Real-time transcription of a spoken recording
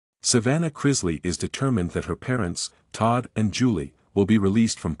Savannah Chrisley is determined that her parents, Todd and Julie, will be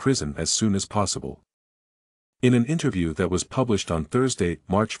released from prison as soon as possible. In an interview that was published on Thursday,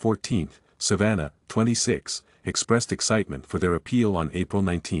 March 14, Savannah, 26, expressed excitement for their appeal on April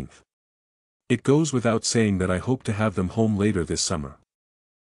 19. "It goes without saying that I hope to have them home later this summer."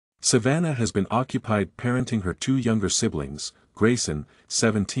 Savannah has been occupied parenting her two younger siblings, Grayson,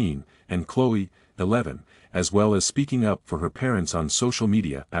 17, and Chloe, 11, as well as speaking up for her parents on social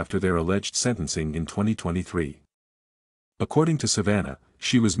media after their alleged sentencing in 2023. According to Savannah,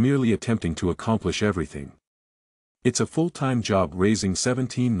 she was merely attempting to accomplish everything. "It's a full-time job raising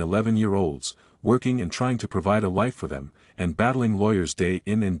 17 and 11-year-olds, working and trying to provide a life for them, and battling lawyers day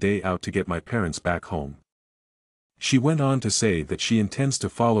in and day out to get my parents back home." She went on to say that she intends to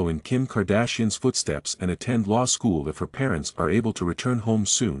follow in Kim Kardashian's footsteps and attend law school if her parents are able to return home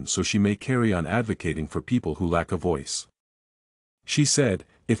soon so she may carry on advocating for people who lack a voice. She said,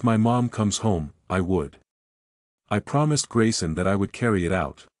 "If my mom comes home, I would. I promised Grayson that I would carry it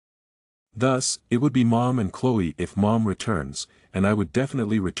out. Thus, it would be Mom and Chloe if Mom returns, and I would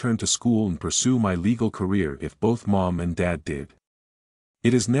definitely return to school and pursue my legal career if both Mom and Dad did.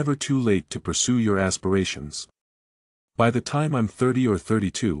 It is never too late to pursue your aspirations. By the time I'm 30 or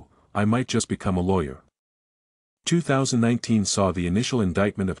 32, I might just become a lawyer." 2019 saw the initial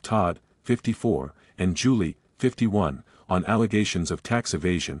indictment of Todd, 54, and Julie, 51, on allegations of tax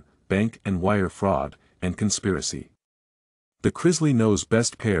evasion, bank and wire fraud, and conspiracy. The Chrisley Knows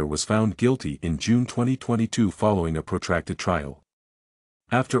Best pair was found guilty in June 2022 following a protracted trial.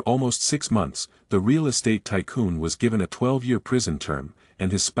 After almost 6 months, the real estate tycoon was given a 12-year prison term,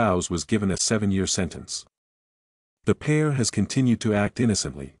 and his spouse was given a 7-year sentence. The pair has continued to act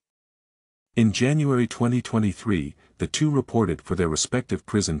innocently. In January 2023, the two reported for their respective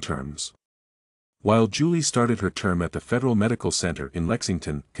prison terms. While Julie started her term at the Federal Medical Center in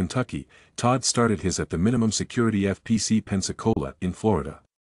Lexington, Kentucky, Todd started his at the Minimum Security FPC Pensacola in Florida.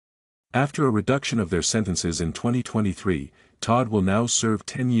 After a reduction of their sentences in 2023, Todd will now serve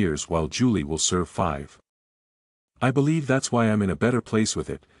 10 years while Julie will serve 5. "I believe that's why I'm in a better place with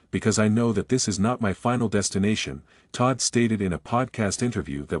it, because I know that this is not my final destination," Todd stated in a podcast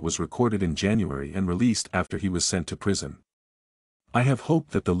interview that was recorded in January and released after he was sent to prison. "I have hope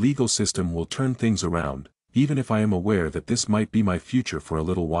that the legal system will turn things around, even if I am aware that this might be my future for a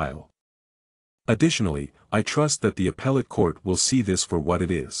little while. Additionally, I trust that the appellate court will see this for what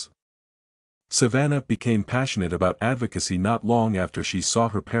it is." Savannah became passionate about advocacy not long after she saw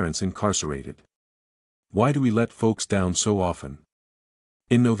her parents incarcerated. "Why do we let folks down so often?"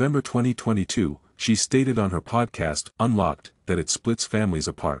 In November 2022, she stated on her podcast, Unlocked, that it splits families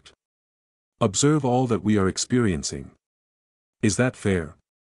apart. "Observe all that we are experiencing. Is that fair?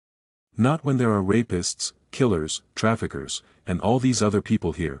 Not when there are rapists, killers, traffickers, and all these other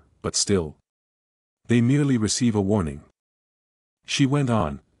people here, but still. They merely receive a warning." She went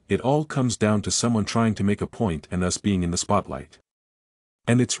on, "It all comes down to someone trying to make a point and us being in the spotlight.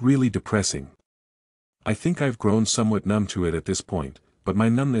 And it's really depressing. I think I've grown somewhat numb to it at this point, but my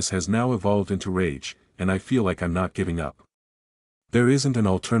numbness has now evolved into rage, and I feel like I'm not giving up. There isn't an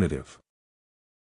alternative.